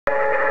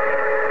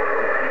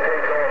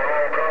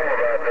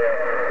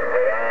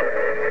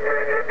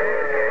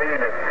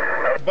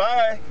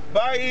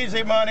Buy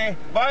EasyMny.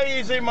 Buy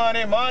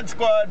EasyMny.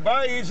 ModSquad.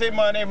 Buy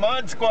EasyMny.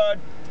 ModSquad.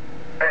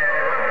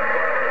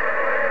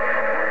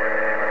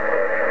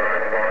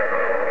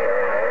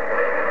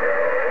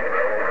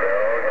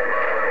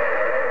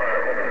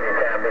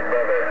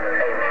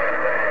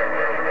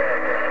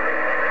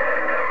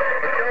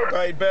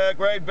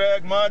 Right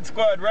back,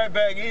 ModSquad, right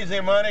back,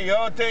 EasyMny.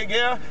 Yo, take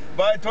care.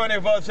 Buy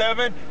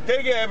 24/7.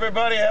 Take care,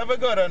 everybody. Have a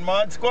good one.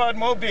 ModSquad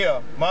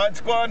Mobile.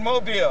 ModSquad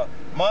Mobile.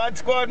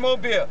 ModSquad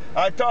Mobile.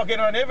 I'm talking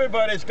on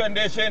everybody's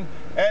condition,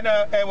 and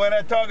when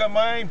I talk on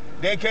mine,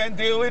 they can't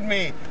deal with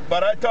me.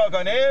 But I talk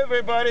on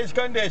everybody's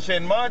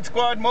condition.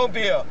 ModSquad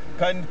Mobile.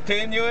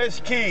 Continuous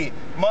key.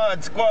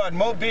 ModSquad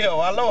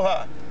Mobile.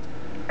 Aloha.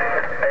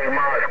 Hey,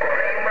 ModSquad.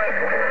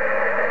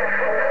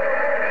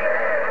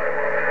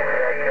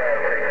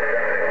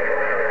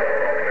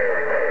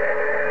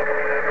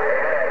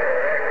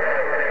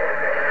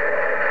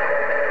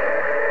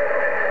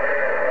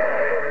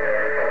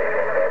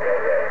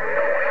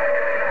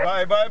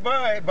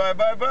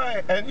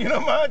 Bye. And you know,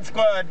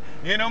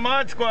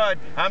 ModSquad,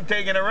 I'm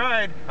taking a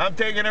ride.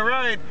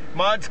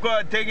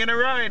 ModSquad taking a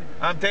ride.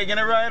 I'm taking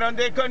a ride on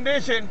their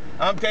condition.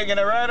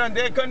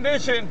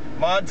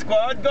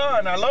 ModSquad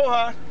gone.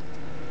 Aloha.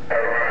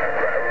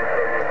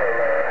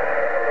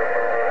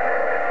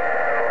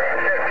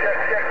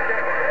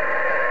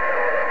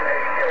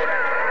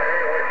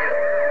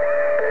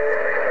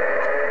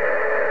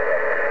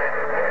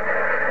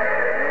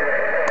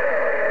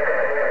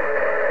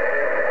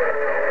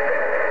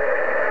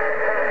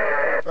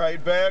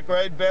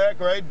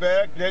 Right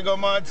back. There go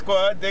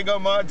ModSquad.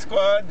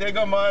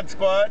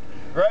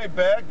 Right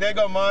back. There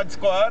go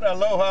ModSquad.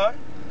 Aloha.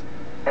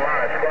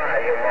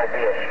 ModSquad, you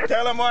mobile.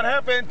 Tell them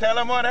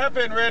what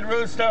happened, Red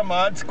Rooster.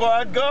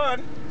 ModSquad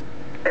gone.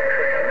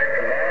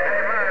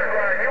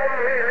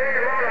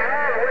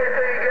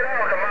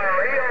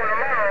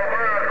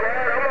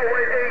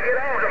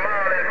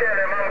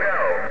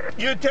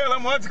 You tell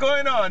him what's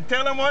going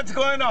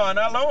on.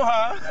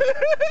 Aloha.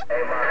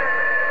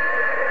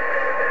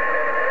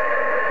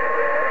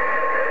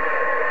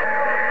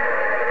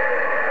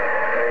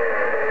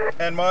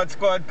 And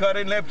ModSquad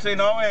cutting lips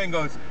in all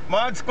angles.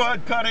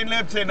 ModSquad cutting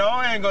lips in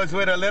all angles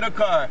with a little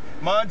car.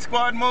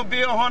 ModSquad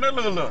Mobile,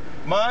 Honolulu.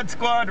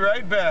 ModSquad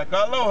right back.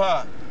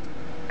 Aloha.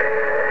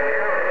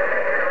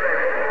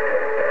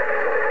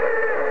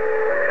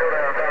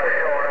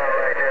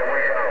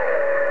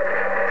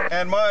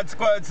 And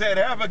ModSquad said,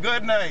 have a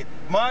good night.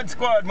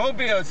 ModSquad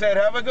Mobile said,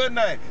 have a good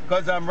night,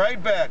 because I'm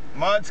right back.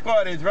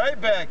 ModSquad is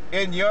right back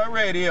in your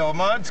radio.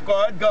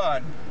 ModSquad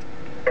gone.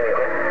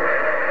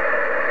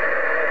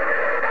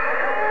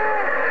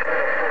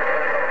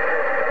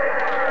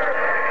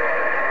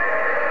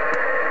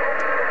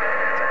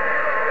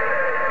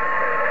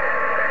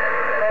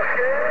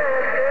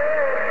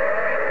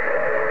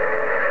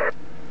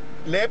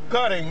 Lip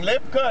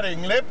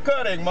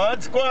cutting.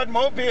 ModSquad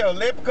Mobile,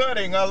 lip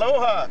cutting.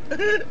 Aloha.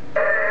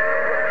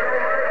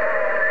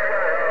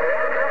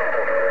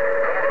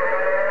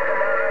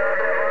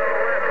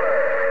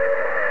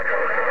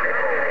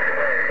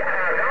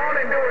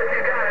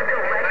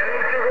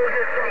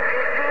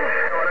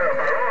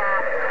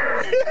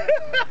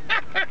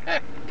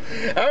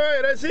 All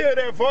right, I see you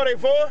there,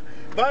 44.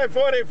 Buy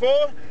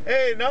 44.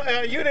 Hey, no,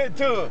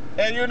 Unit2.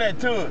 And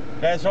Unit2.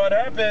 That's what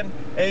happened.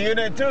 And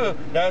Unit2.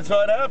 That's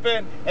what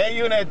happened. And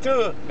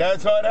Unit2.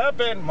 That's what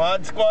happened.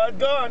 ModSquad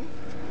gone.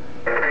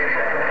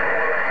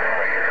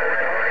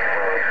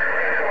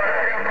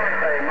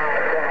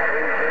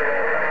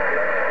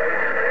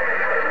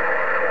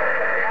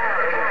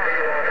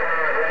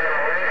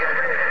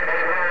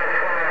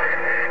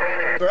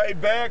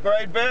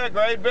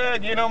 Right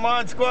back. You know,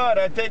 ModSquad,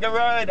 I take a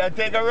ride.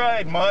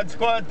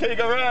 ModSquad, take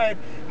a ride.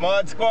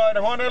 ModSquad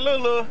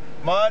Honolulu.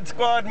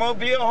 ModSquad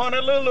Mobile,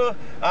 Honolulu.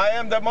 I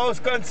am the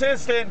most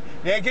consistent.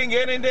 They can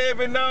get in there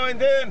every now and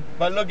then,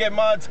 but look at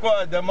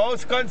ModSquad, the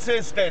most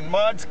consistent.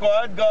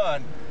 ModSquad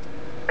gone.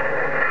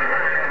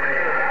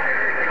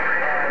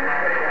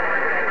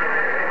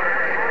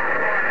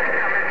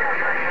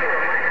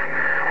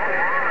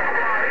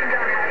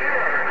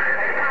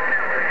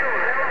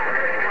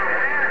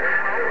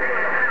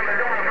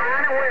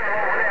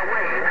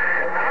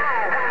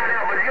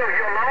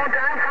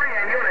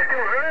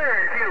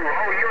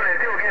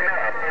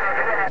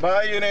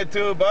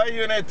 Buy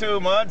Unit2.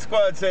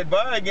 ModSquad said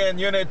buy again,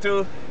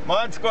 Unit2.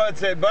 ModSquad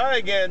said buy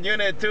again,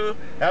 Unit2.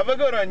 Have a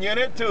good one,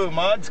 Unit2.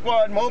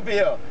 ModSquad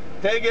Mobile.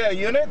 Take care,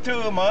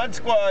 Unit2.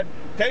 ModSquad.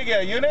 Take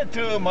care,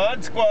 Unit2.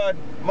 ModSquad.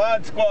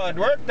 ModSquad.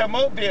 Work the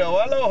Mobile.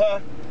 Aloha.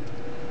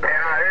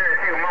 Yeah,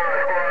 here's you,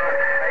 ModSquad.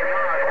 Hey,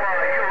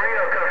 ModSquad, you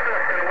real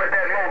consistent with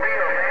that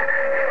Mobile, man.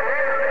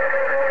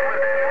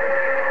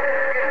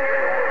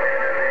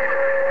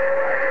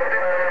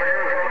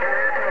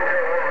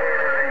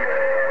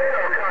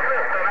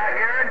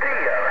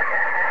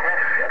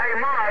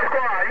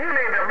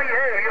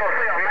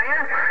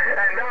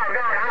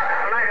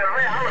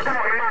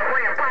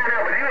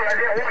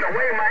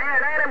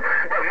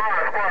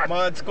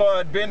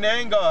 ModSquad, been there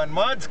and gone.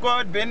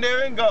 ModSquad, been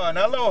there and gone.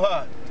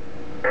 Aloha.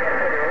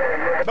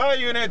 Bye,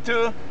 Unit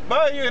 2.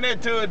 Bye,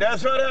 Unit 2.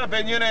 That's what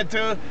happened, Unit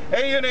 2.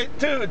 Hey, Unit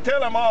 2, tell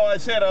them all I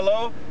said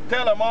hello.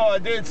 Tell them all I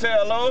did say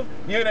hello.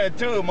 Unit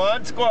 2,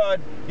 Mod Squad.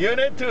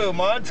 Unit 2,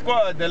 Mod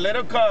Squad. The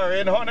little car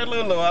in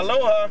Honolulu.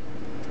 Aloha.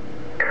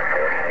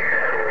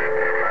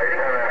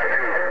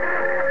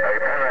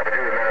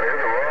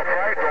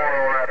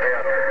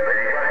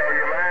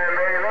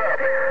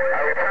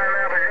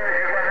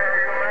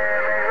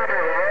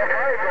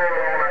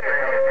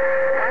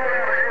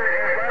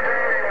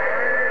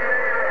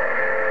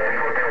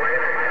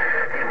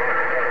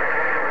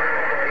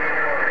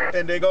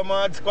 And they go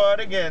Mod Squad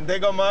again. They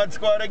go Mod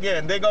Squad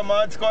again. They go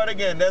Mod Squad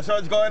again. That's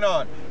what's going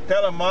on.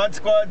 Tell them Mod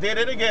Squad did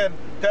it again.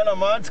 Tell them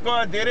Mod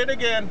Squad did it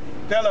again.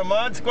 Tell them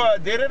Mod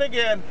Squad did it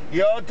again.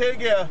 Y'all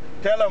take care.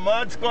 Tell them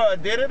Mod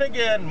Squad did it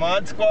again.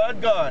 Mod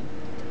Squad gone.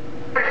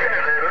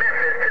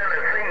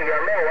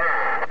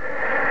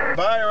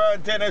 Bye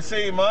around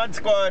Tennessee. Mod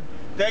Squad.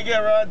 Take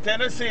care around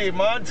Tennessee.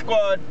 Mod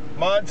Squad.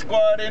 Mod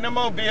Squad in the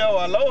Mobile.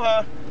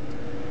 Aloha. Hey,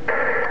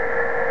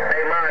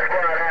 Mod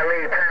Squad, I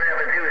leave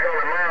pineapple juice on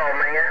the mall,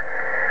 man.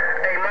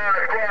 Hey, Mod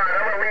Squad,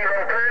 I'm gonna leave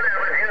old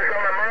pineapple juice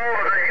on the mall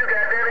because you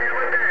got that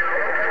hammer down.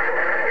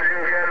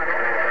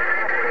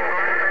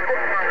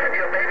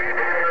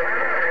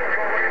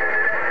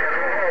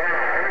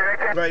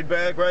 Right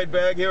back, right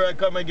back. Here I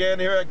come again,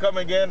 here I come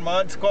again.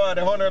 Mod Squad,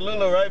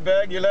 Honolulu, right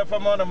back. You left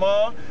them on the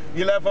mall.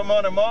 You left them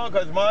on the mall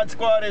because Mod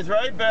Squad is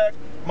right back.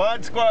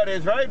 Mod Squad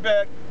is right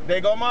back.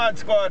 They go Mod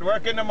Squad,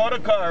 working the motor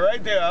car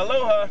right there.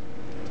 Aloha.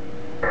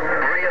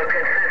 Real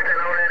consistent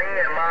on that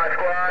end, Mod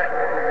Squad.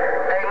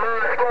 Hey,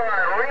 Mod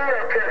Squad,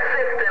 real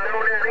consistent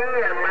on that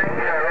end, man.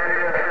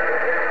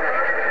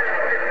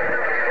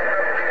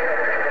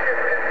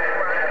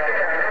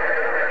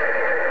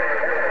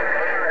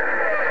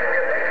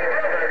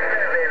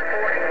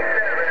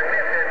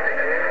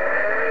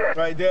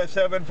 Right there,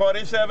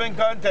 747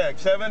 contact,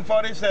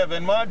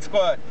 747 Mod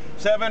Squad,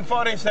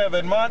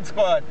 747 Mod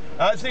Squad.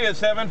 I see a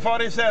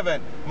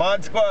 747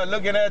 Mod Squad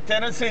looking at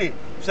Tennessee,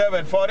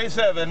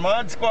 747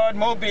 Mod Squad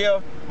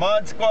Mobile,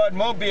 Mod Squad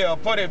Mobile.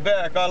 Put it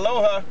back.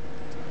 Aloha. Hey,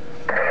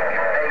 Juice, you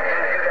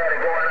got it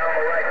going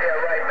on right there,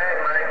 right back,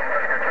 man.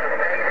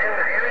 Hey,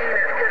 Juice, you ain't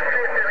as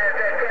consistent as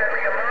that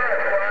Caviar Mod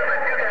Squad, but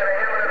you got a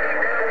hell of a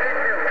down with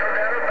you, no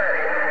doubt about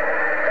it.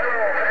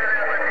 Hello,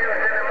 pineapple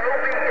juice in the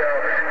Mobile.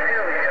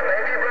 Juice, your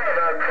baby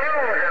brother,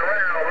 cruising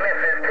around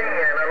Memphis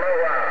 10.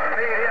 Aloha.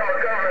 Me and him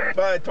are coming.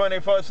 Bye,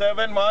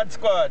 24/7 Mod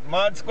Squad.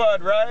 Mod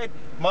Squad right,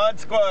 Mod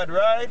Squad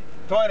right,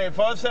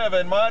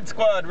 24/7 Mod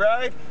Squad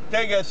right.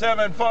 Take a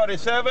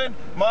 747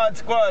 Mod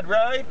Squad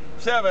right,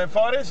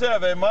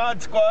 747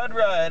 Mod Squad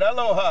right.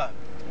 Aloha.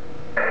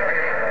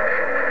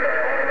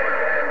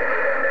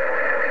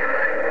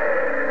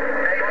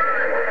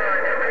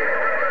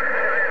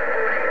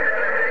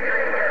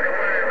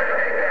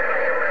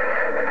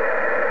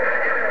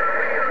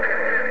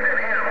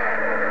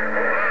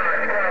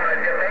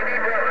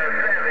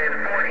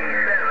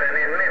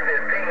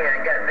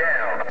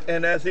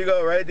 And as you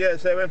go right there,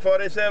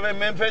 747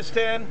 Memphis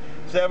 10,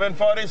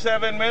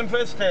 747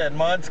 Memphis 10.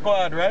 Mod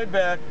Squad right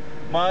back.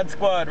 Mod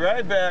Squad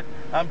right back.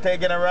 I'm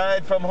taking a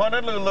ride from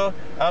Honolulu.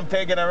 I'm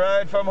taking a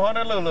ride from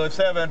Honolulu.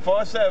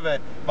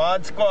 747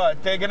 Mod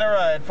Squad taking a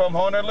ride from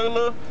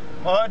Honolulu.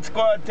 Mod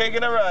Squad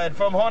taking a ride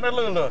from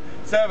Honolulu.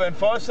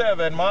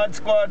 747 Mod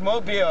Squad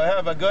Mobile.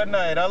 Have a good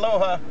night.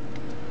 Aloha.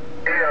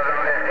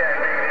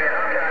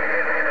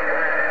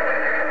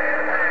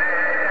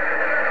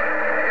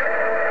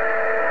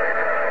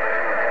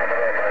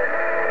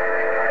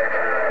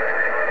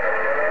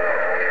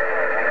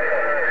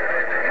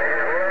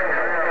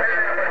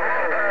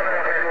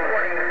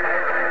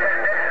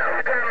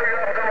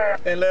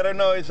 And let them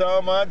know it's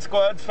all Mod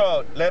Squad's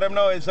fault. Let them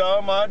know it's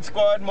all Mod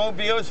Squad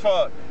Mobile's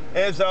fault.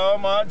 It's all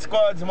Mod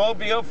Squad's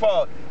Mobile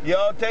fault.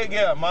 Y'all take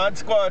care. Mod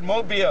Squad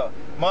Mobile.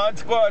 Mod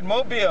Squad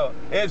Mobile.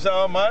 It's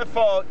all my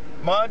fault.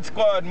 Mod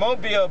Squad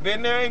Mobile.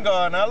 Been there and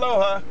gone.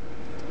 Aloha. Hey,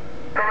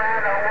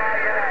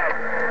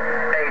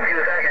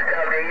 Juice, I can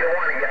talk to either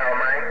one of y'all,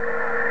 man.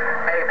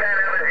 Hey,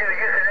 Pineapple Juice,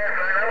 you said that's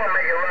fine. I'm going to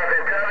make it rough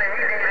and tough, and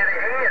you did it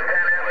again,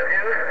 Pineapple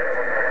Juice.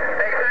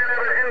 Hey,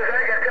 Pineapple Juice,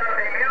 I can talk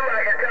to you,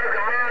 I can talk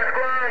to Mod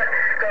Squad,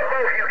 because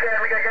both you got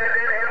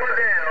that hammer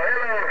down.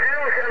 Hello,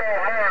 Juice. Hello,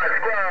 Mod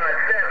Squad.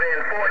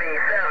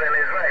 747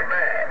 is right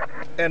back.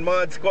 And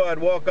Mod Squad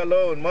walk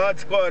alone. Mod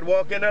Squad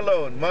walking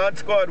alone. Mod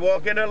Squad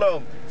walking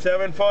alone.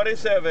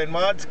 747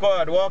 Mod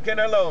Squad walking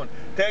alone.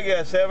 Take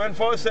it,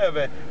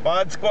 747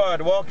 Mod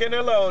Squad walking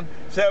alone.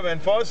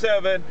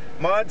 747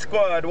 Mod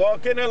Squad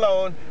walking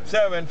alone.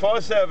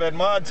 747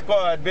 Mod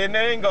Squad been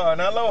there and gone.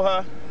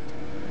 Aloha. You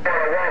want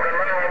to walk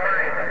alone,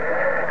 man?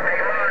 Hey,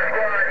 Mod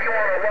Squad, you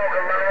want to walk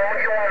alone?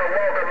 You want to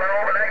walk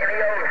alone, but I can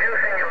hear old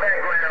Juice in your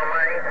background,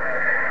 man.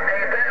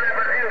 Hey,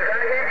 Pineapple Juice, I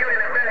hear you in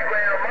the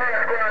background. Mod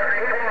Squad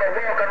said he want to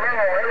walk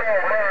alone. Hello,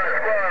 Mod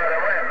Squad.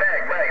 I'm right back.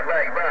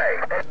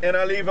 And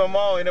I leave them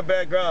all in the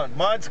background.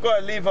 Mod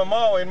Squad leave them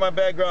all in my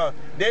background.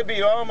 They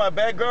be all my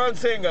background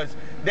singers.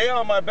 They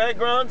are my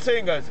background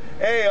singers.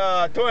 Hey,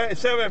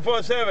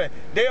 747,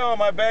 they are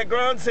my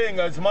background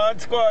singers. Mod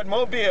Squad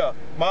Mobile,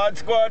 Mod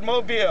Squad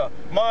Mobile,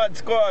 Mod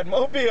Squad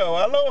Mobile.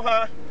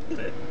 Aloha.